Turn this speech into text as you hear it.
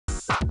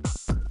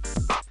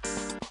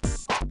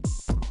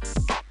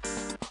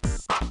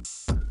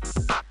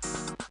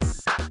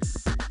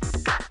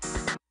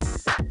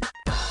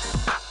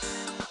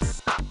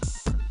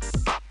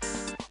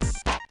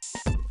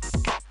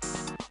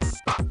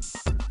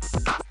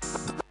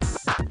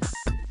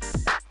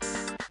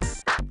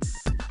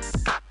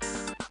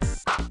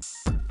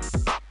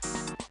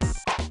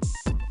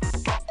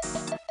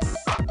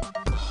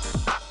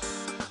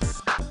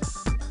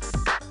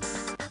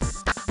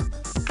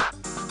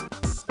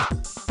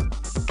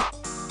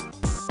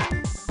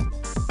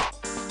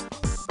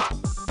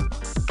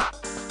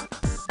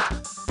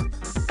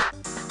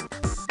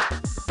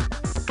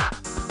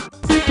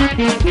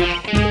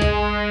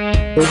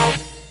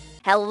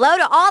Hello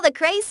to all the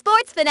crazy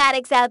sports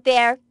fanatics out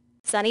there.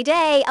 Sunny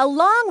day,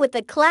 along with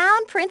the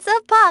clown Prince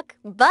of Puck,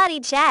 Buddy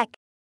Check.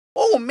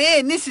 Oh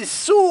man, this is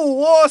so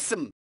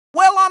awesome!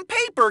 Well, on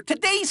paper,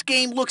 today's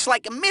game looks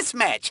like a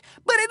mismatch,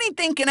 but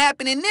anything can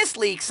happen in this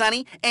league,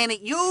 Sonny, and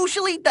it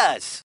usually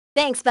does.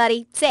 Thanks,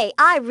 Buddy. Say,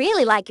 I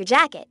really like your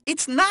jacket.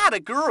 It's not a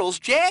girl's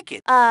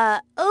jacket.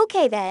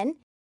 Okay then.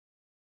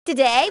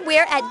 Today,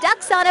 we're at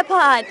Ducks on a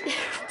Pond.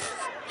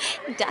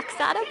 Ducks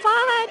on a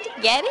Pond,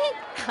 get it?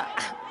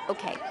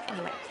 Okay,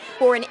 anyway.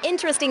 For an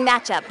interesting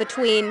matchup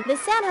between the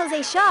San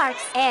Jose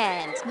Sharks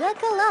and the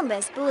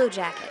Columbus Blue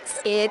Jackets.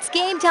 It's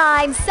game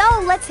time, so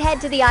let's head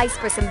to the ice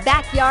for some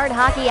backyard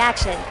hockey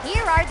action.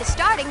 Here are the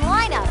starting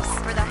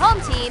lineups. For the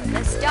home team,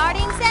 the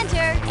starting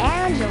center,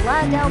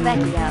 Angela Del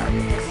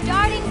Vecchio. The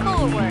starting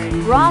forward,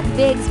 Brock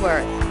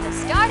Bigsworth. The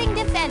starting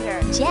defender,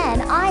 Jen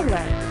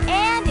Eiler.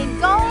 And in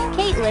goal,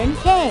 Caitlin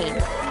Kane.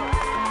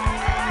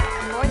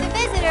 For the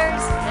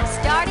visitors, the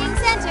starting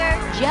center,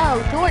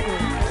 Joe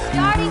Thornton.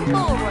 Starting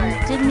forward,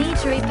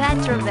 Dmitry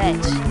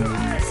Petrovich.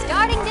 The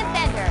starting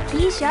defender,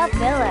 Keisha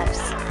Phillips.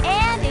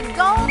 And in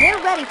goal, they're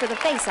ready for the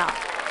face-off.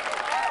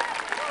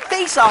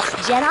 Face-off!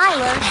 Jen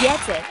Eiler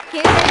gets it.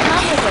 Here they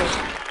come with it.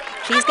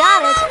 She's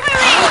got it.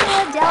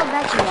 Angela Del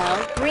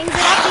Vecchio brings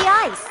it up the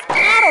ice.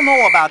 I don't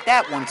know about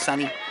that one,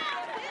 Sonny.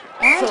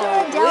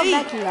 Angela Del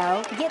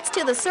Vecchio gets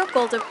to the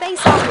circle to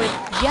face off with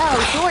Joe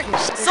Thornton.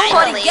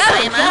 Somebody get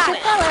him out.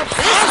 Keisha Phillips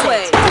This has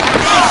way. it.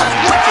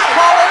 What you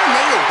call a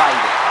nail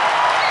biter?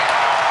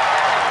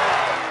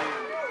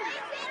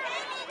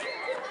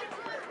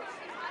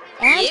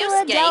 Angela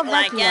skate Del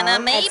like Vecchio an at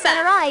amoeba.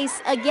 center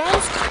ice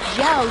against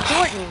Joe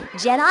Thornton.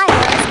 Jen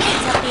Eiler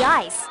skates up the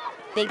ice.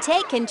 They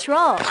take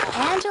control.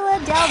 Angela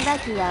Del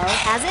Vecchio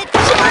has it.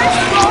 First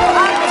goal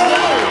of the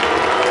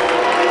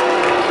game.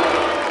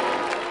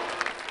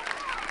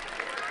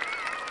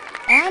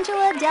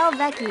 Angela Del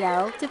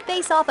Vecchio to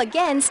face off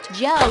against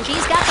Joe.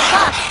 She's got the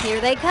puck. Here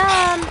they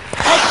come.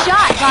 A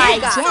shot by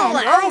Jen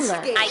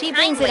Eiler. She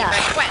brings it up.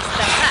 Request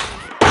the puck.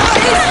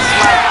 This is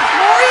like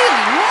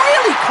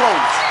really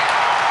close.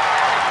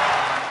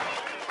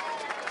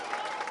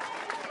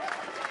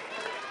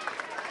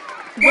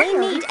 They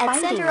meet at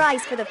center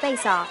ice for the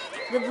face-off.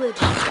 The Blue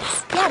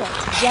Jackets get it.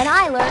 Jen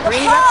Eiler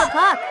brings up the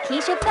puck.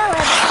 Keisha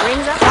Phillips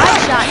brings up the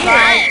shot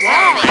by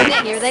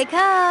Wow. Here they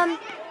come.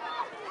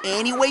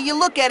 Any way you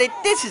look at it,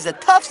 this is a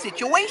tough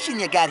situation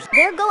you got here.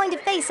 They're going to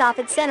face off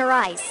at center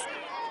ice.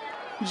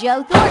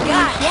 Joe Thornton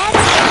gets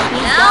it.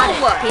 He's Now got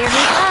it. what? Here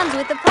he comes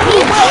with the puck. Well,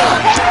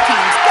 the home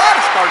team's got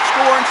to start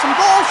scoring some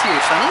goals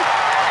here, Sonny.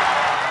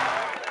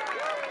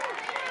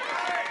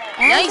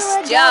 Nice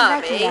Angela Del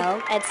job,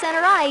 Vecchio at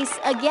center ice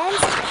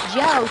against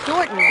Joe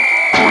Thornton.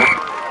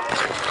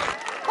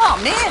 Oh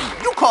man,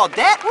 you called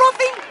that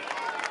roughing?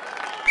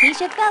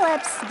 Keisha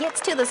Phillips gets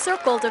to the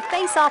circle to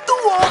face off. Do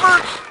over.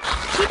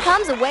 She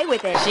comes away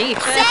with it. She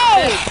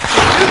Save!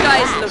 You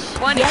guys look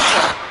funny. Gets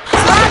it.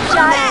 Slap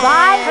shot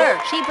by her.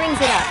 She brings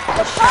it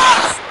up. The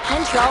pass.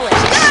 Control it.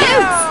 She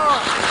shoots.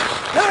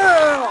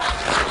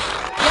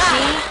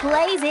 She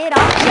plays it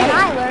off. Jen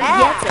Eiler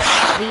gets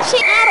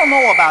it. I don't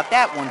know about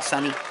that one,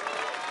 Sonny.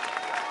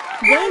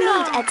 They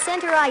meet at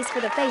center ice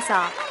for the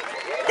face-off.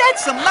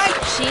 That's some nice.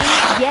 She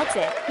gets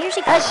it. Here she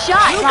comes. A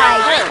shot by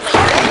her.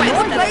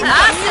 Morgan clears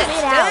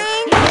it out.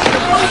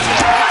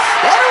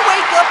 Better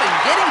wake up and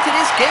get into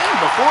this game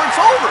before it's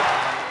over.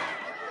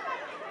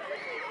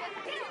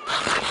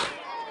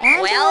 Angela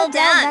Well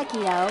Del done.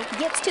 Vecchio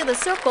gets to the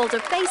circle to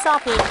face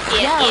off with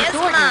It Joe is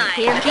Thornton. mine.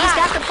 Here she's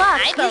got the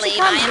puck. I Here believe she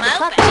comes I am with the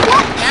puck. open.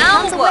 She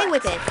Now comes away what?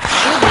 with it.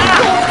 Don't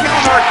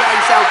count our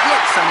guys out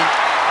yet, Sonny.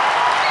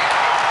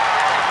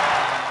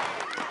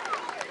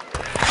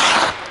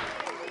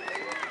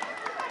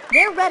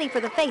 They're ready for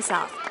the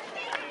face-off.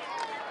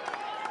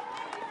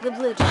 The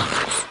Blue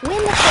Jackets win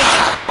the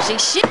face-off. She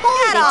should They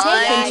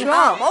take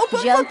control. open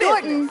Joe for business.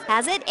 Thornton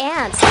has it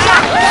and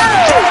How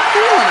you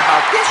feeling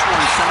about this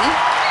one, Sonny?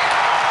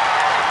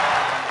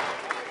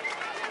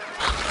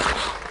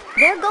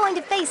 they're going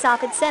to face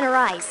off at center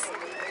ice.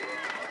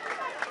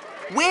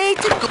 Way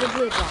to go. The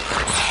Blue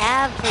Jackets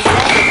have You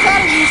possession.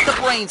 gotta use the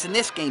brains in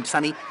this game,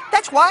 Sonny.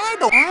 That's why I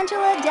don't.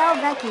 Angela Del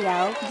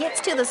Vecchio gets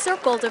to the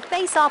circle to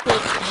face off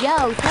with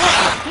Joe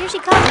Thornton. Here she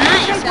comes.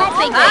 Dmitry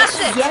Petrovich Pass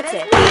it. gets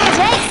it. He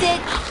takes it.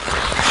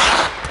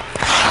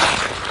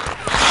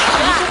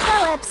 Keisha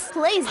Phillips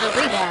plays the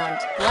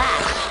rebound.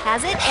 Flash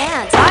has it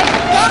and I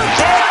got a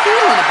bad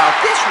feeling about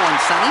this one,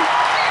 Sonny.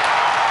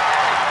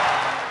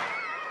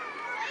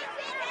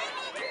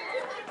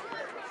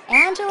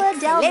 Angela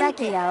Del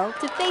Vecchio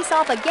to face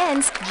off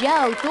against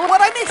Joe Thornton.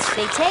 What I miss?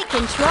 They take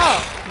control.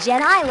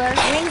 Jen Eiler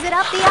brings it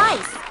up the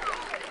ice.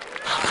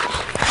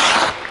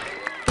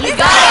 He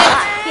got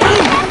it.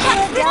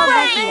 Angela Del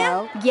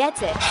Vecchio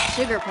gets it.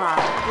 Sugar Pop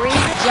brings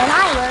it. Jen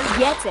Eiler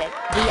gets it.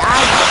 The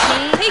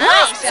ice. She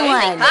Nice.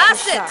 one.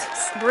 Pass The it.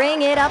 Sharks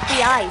bring it up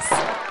the ice.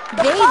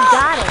 They've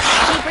got it.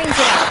 She brings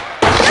it up.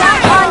 A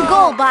shot on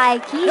goal by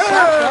Keisha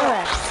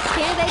Phillips.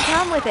 Here they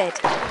come with it.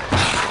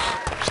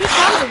 She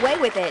comes away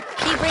with it.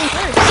 She brings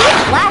hers. She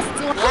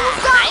blasts one.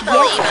 I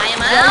believe I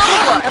am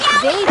out.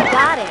 They've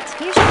got it.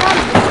 Here she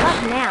comes with the puck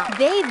now.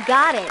 They've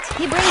got it.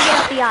 He brings it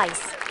up the ice.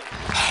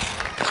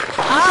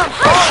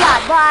 Good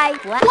shot by.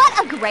 What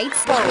a great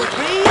slow.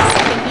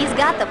 He's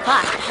got the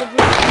puck. The Blue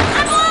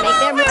Jackets make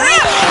their move.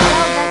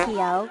 Del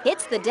Vecchio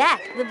hits the deck.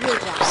 The Blue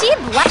Jackets.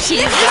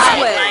 She's This got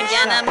way. it.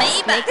 Gonna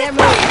Make their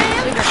move.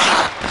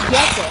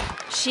 Gets it.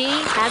 She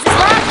has a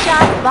slap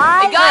shot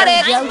by. I got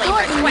it. Joe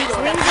Thornton brings it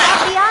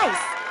up the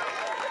ice.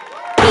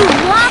 He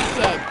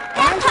blocked it.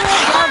 Angela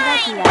Del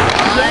Vecchio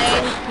gets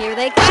it. Here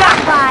they come. Shot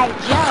by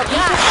Joe.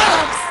 Keisha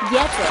Phillips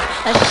gets it.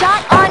 A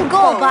shot on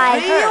goal by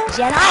her.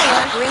 Jen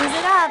Eiler brings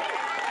it up.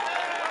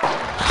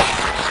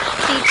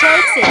 She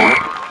takes it.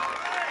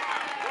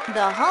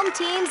 The home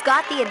team's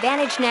got the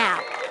advantage now.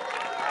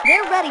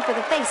 They're ready for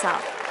the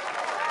face-off.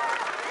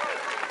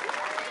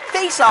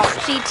 Face-off.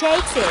 She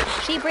takes it.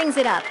 She brings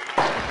it up.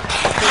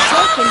 They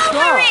take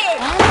control.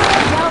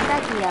 Angela Del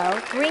Vecchio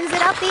brings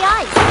it up the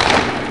ice.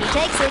 He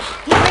takes it.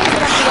 He brings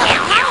it up the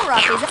ice. Power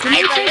up is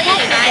Dimitri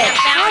Petrovic.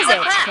 Has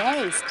it.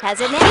 Chased.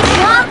 Has it now.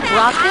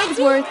 Brock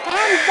Bigsworth.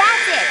 And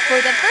that's it for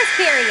the first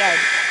period.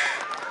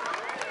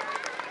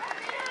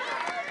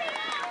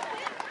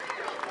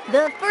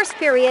 The first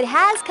period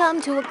has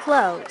come to a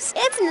close.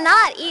 It's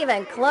not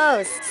even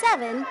close.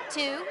 7-1.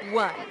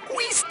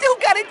 We still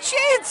got a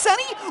chance,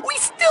 Sonny. We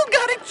still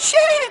got a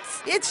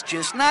chance. It's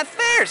just not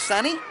fair,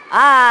 Sonny.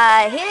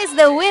 Here's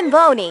the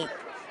Wimboni.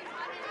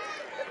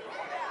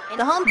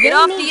 The home Get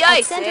off they the meet at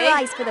ice, center eh?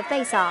 ice for the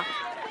face-off.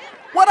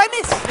 What I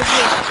miss? The Blue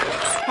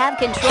Jackets have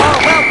control.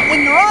 Well,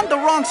 when you're on the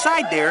wrong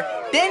side there,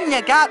 then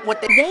you got what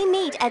They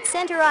meet at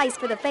center ice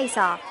for the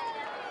face-off.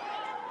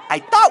 I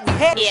thought we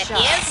had. It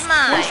is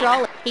mine.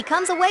 Control. He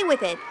comes away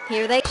with it.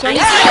 Here they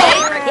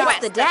Yeah. hits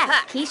the deck.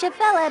 Keisha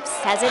Phillips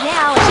has it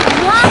now. She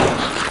blocks it.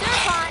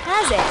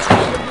 Has it.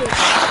 The Blue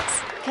Jackets.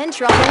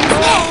 Control.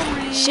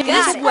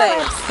 Keisha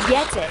Phillips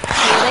gets it.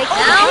 Here they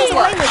come. Now Comes away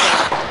what? with it.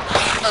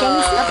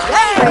 James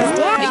is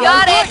down. We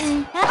got it.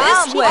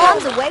 She way.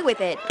 comes away with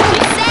it. She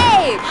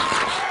saved.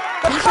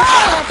 Keisha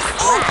Phillips.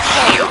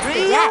 Hits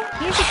the deck.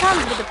 Here she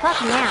comes with the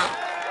puck now.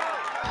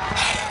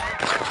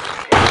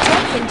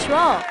 Take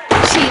control.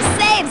 She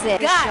saves it.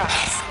 The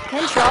Sharks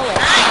control it.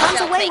 She comes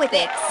shall away take with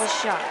it. this. The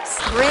Sharks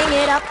bring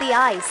it up the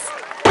ice.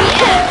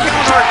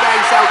 Count our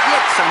guys out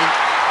yet, Sonny.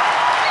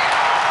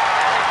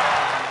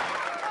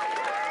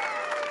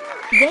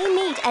 They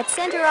meet at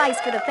center ice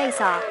for the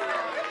face-off.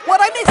 What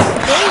I miss?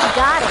 They've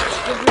got it.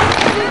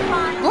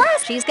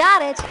 Blast! She's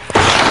got it.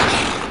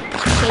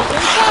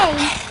 Caitlin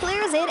Kane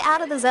clears it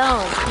out of the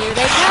zone. Here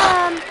they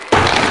come.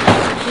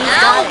 He's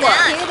Now got it. what?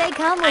 Here they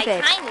come I with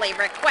it. kindly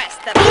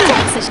request the He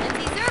takes it.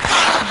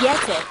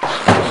 Gets it.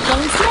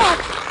 Shane Smith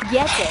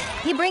gets it.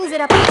 He brings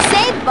it up. He's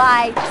saved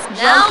by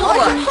Now Joe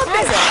Thornton. what?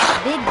 Has it.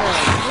 Big Bird.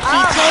 She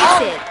takes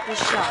it. The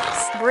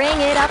Sharks bring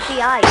it up the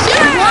ice.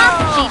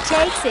 She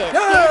takes it.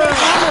 Here they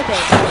come with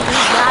it.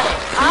 He's got it.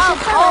 Keisha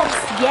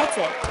Phillips gets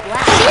it.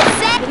 She's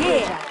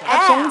saved.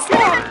 Shane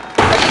Smith.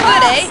 Pretty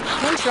good, eh?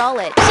 Control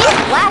it. She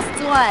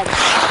blasts one.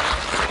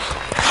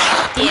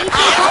 It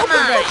Dimitri is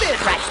Petrovic mine.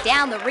 tracks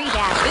down the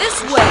rebound. This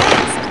way.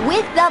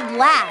 With the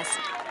blast.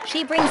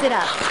 She brings it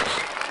up.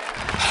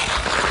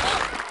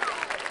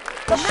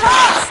 The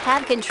Sharks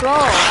have control.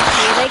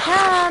 Here they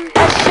come.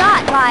 A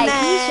shot by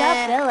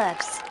Keisha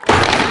Phillips.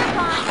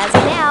 Has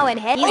it now and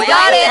head. We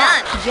got it.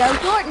 Joe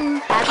Thornton.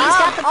 He's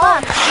got the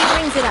puck. He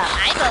brings it up.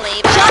 I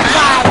believe Shot I'm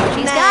by. out.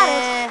 She's got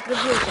it. The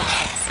Blue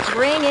Jackets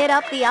bring it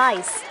up the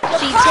ice.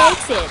 She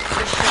takes it.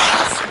 The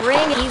Sharks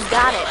bring it. He's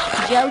got it.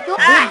 Joe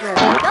Thornton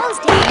goes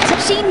down.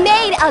 She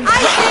made a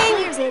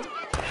clears it.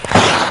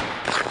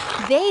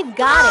 They've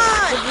got it.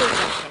 The Blue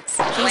Jackets.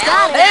 She's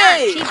got it.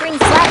 Hey. She brings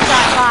slap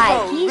shot by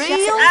Keisha.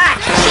 real?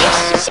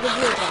 The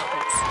Blue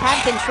Jackets have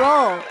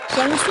control.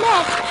 Shane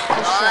Smith.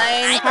 The Sharks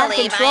I have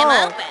believe control.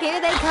 I'm open. Here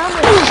they come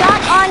with a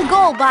shot on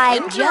goal by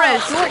Joe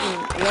Interesting.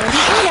 Thornton. Randy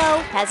Uno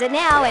has it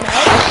now and a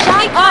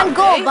shot on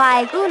goal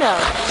by Uno.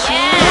 She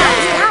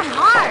knocks it out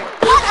hard.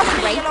 What a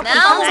great Now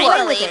comes I away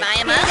with believe it.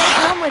 I am Here up. they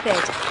come with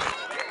it.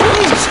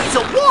 She's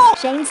a wall.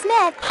 Shane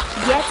Smith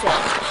gets it.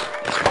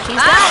 She's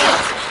got Pass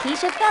it.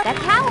 Keisha Phillips. That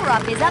power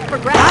up is up for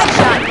grabs.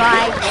 Shot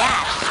by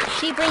Flash.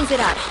 She brings it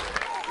up.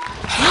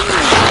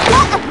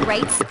 What a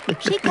great...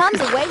 She comes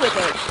away with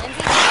it.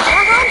 The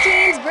home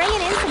team's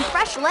bringing in some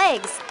fresh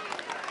legs.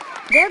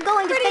 They're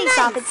going to face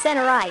off at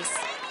center ice.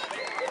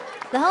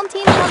 The home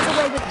team comes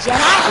away with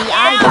Jenna, the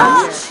eye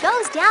doctor.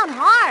 Goes down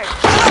hard.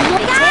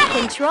 They take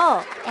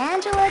control.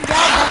 Angela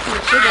Del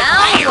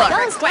Vecchio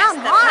goes down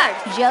hard.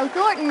 Joe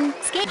Thornton,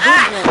 skate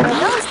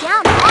goes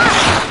down hard.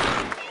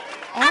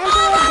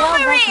 Angela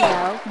Del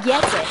Vecchio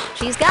gets it.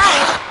 She's got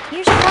it.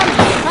 Here she comes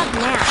with the puck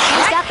now.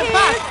 She's got the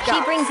puck. She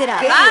brings it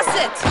up. Pass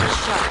it. The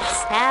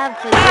Sharks have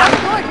for Joe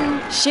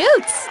Thornton.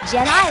 Shoots.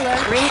 Jen Eiler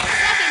brings...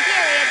 Second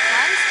period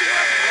comes to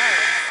a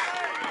close.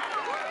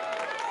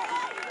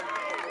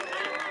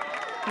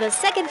 The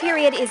second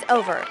period is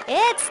over.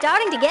 It's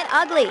starting to get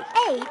ugly.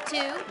 8, 2,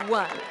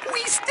 1.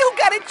 We still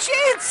got a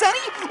chance, Sonny!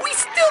 We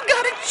still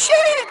got a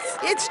chance!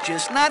 It's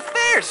just not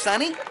fair,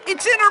 Sonny.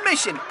 It's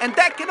intermission, and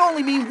that can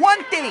only mean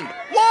one thing.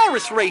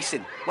 Walrus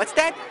racing. What's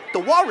that? The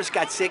walrus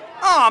got sick.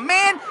 Aw,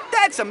 man,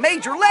 that's a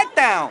major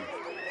letdown.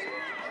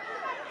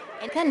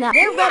 And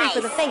they're ready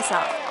for the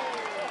face-off.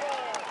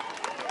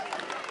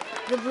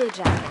 The Blue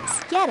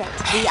Jackets get it.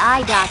 The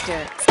Eye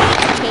Doctor.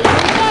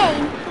 Caitlin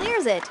Kane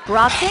clears it.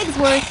 Brock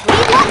Bigsworth.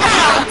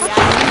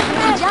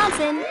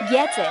 Johnson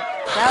gets it.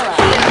 Bella.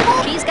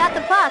 She's got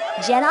the puck.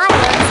 Jen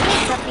Eiler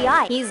skates up the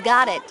ice. He's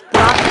got it.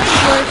 Brock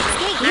Bigsworth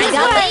skates. He's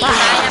got the puck.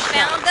 I have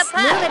found the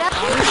puck. Move it up.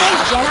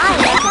 Jen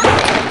Eiler gets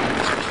it.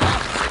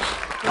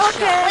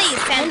 Okay. Please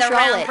send the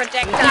Control round it.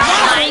 projectile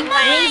Johnson my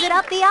brings way. it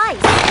up the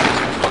ice.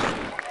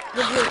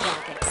 The Blue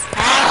Jackets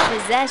have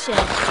possession.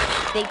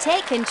 They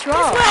take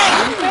control.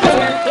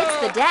 Fraser hits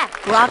the deck.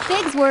 Brock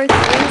Bigsworth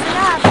brings it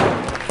up.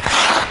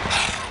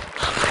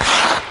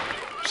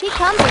 She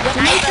comes with it.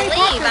 Dmitry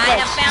believe I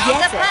have found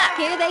gets the it. puck.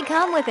 Here they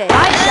come with it.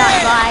 Wide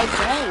shot by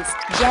Grace.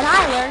 Jen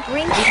Eiler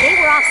brings it. They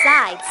were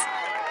offsides.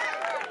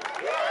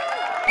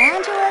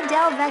 Angela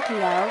Del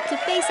Vecchio to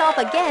face off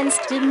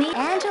against Demi.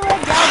 Angela Del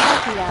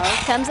Vecchio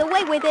comes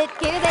away with it.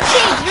 Here they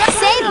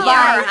saved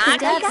by Your hockey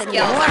Stephanie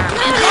skills Moore. are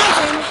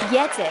Johnson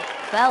gets it.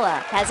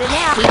 Bella has it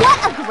now.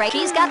 What a great!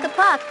 She's got the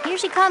puck. Here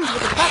she comes with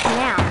the puck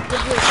now.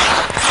 The Blue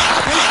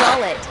Jackets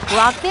control it.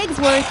 Brock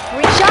Bigsworth.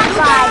 Shot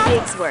by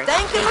Bigsworth. They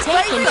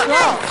take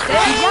control.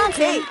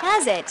 Johnson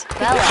has it.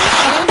 Bella.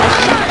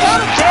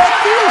 Got a bad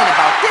feeling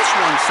about this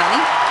one,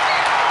 Sonny.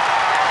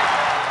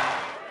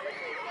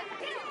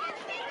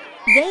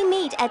 They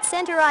meet at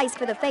center ice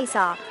for the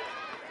face-off.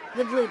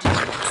 The Blue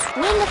Jackets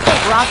win the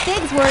face. Brock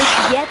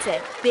Bigsworth gets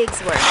it.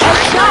 Bigsworth. A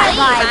shot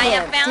by I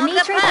him. have found the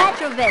Dmitry puck.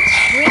 Petrovich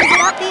brings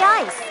it up the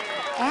ice.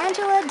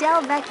 Angela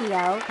Del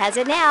Vecchio has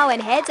it now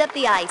and heads up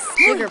the ice.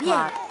 Sugar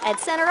Pop at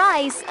center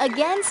ice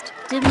against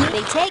Dmitry.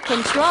 They take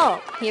control.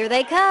 Here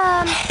they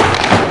come.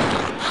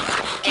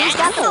 She's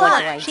got the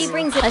puck. She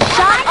brings it. A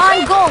shot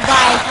on goal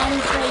by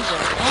Annie Fraser.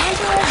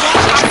 Angela Del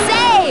Vecchio.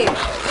 Save!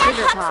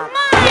 Sugar Pop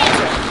gets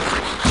it.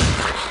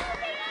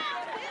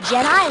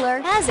 Jen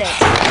Eiler has it.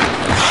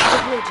 The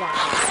Blue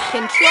Jackets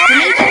control.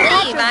 Dmitry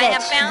believe I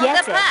have Petrovich found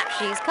gets the it. puck.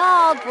 She's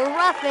called for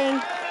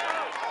roughing.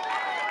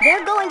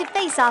 They're going to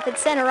face off at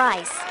center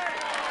ice.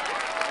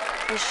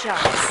 The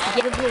Sharks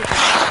get the Blue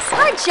Jackets.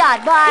 Hard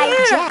shot by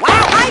Jen.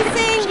 Wow,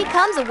 icing. She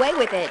comes away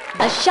with it.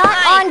 A shot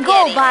I on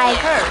goal get it. by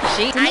her.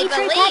 I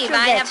believe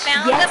I have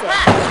found gets the it.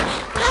 puck.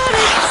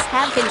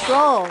 Have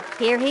control.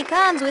 Here he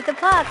comes with the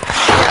puck.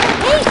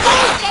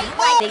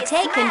 They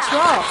take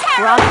control.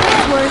 Brock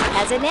Bigsworth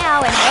has it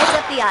now and heads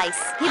up the ice.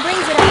 He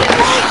brings it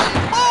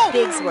up.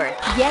 Bigsworth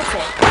gets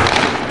it.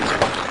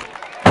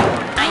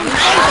 I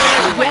might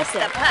Gets request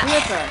the it. puck.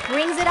 Flipper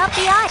brings it up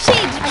the ice. She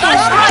Got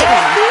a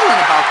bad feeling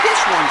about this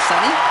one,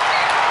 Sonny.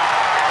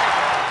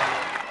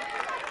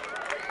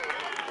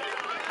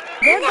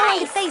 They're going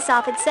to face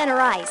off at center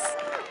ice.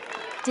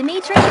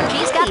 Dmitry,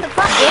 he's got the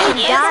puck.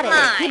 He got it.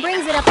 He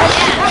brings it up. He's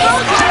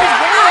bringing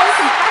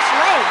some fresh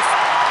legs.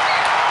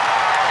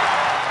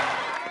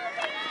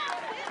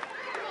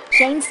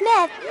 Shane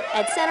Smith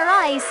at center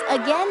ice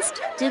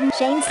against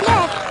Shane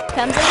Smith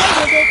comes away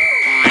with it.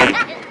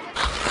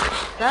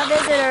 The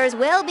visitors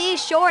will be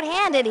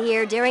short-handed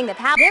here during the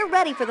power. They're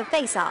ready for the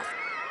face-off.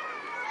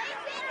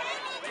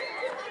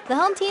 The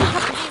home team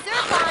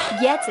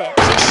gets it.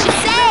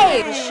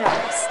 Save the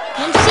Sharks.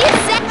 And she's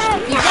set.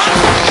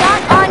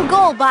 Shot on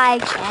goal by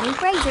Annie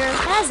Fraser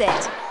has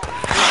it.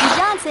 Ricky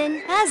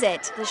Johnson has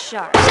it. The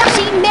Sharks.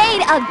 She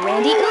made a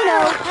Randy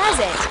Uno has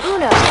it.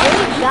 Uno,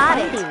 they got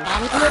it.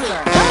 Annie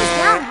Fraser goes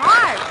down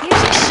hard. Here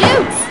she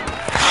shoots.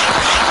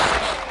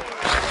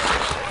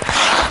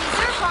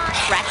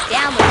 Tracks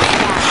down the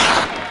rebound.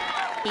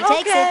 He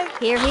takes it.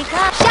 Here he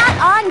comes. Shot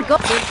on goal.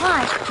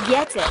 DuPont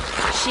gets it.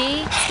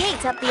 She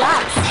skates up the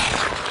ice.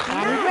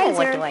 Annie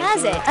Fraser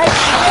has it. Got a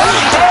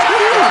bad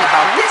feeling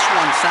about this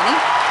one, Sonny.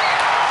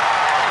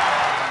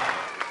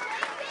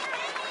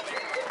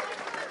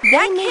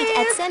 They meet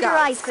at center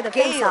ice for the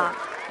face-off.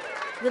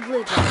 The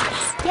Blue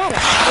Jackets get it.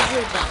 The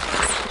Blue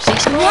Jackets.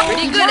 She's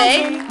pretty good,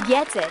 Johnson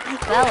gets it.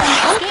 Bella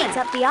skates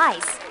up the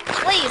ice.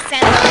 Please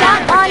send the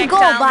Shot round on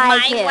goal projectile by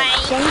my him. way.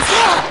 Shane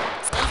Smith.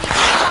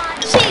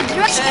 She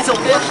drops.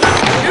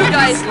 You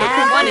guys look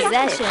Have funny.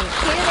 possession.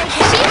 Here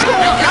they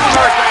Don't come.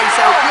 hurt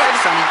thyself yet,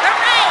 Sonny.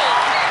 Hooray!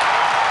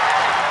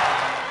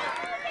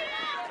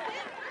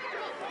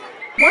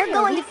 They're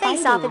going to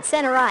face off at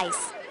center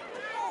ice.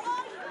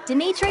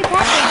 Dmitry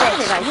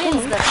Petrovich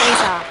wins the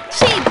face-off.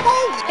 She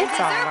pulls. It's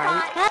all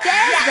right.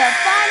 There's the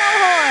final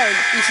horn.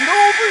 Is it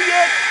over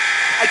yet?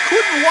 I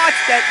couldn't watch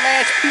that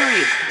last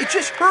period. It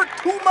just hurt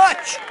too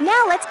much.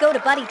 Now let's go to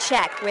Buddy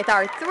Check with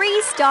our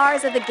 3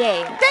 stars of the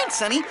game. Thanks,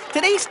 Sonny.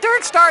 Today's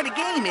third star of the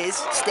game is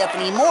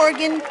Stephanie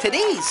Morgan.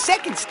 Today's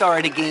second star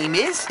of the game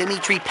is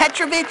Dmitry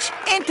Petrovich.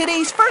 And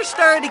today's first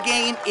star of the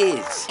game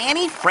is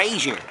Annie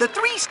Frazier. The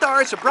 3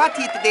 stars are brought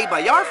to you today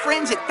by our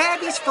friends at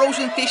Fabby's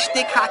Frozen Fish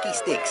Stick Hockey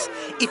Sticks.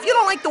 If you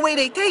don't like the way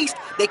they taste,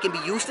 they can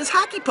be used as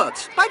hockey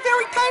pucks by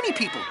very tiny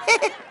people.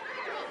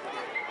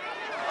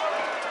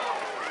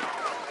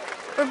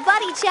 For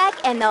Buddy Check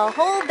and the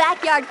whole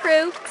Backyard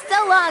crew,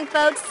 so long,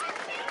 folks.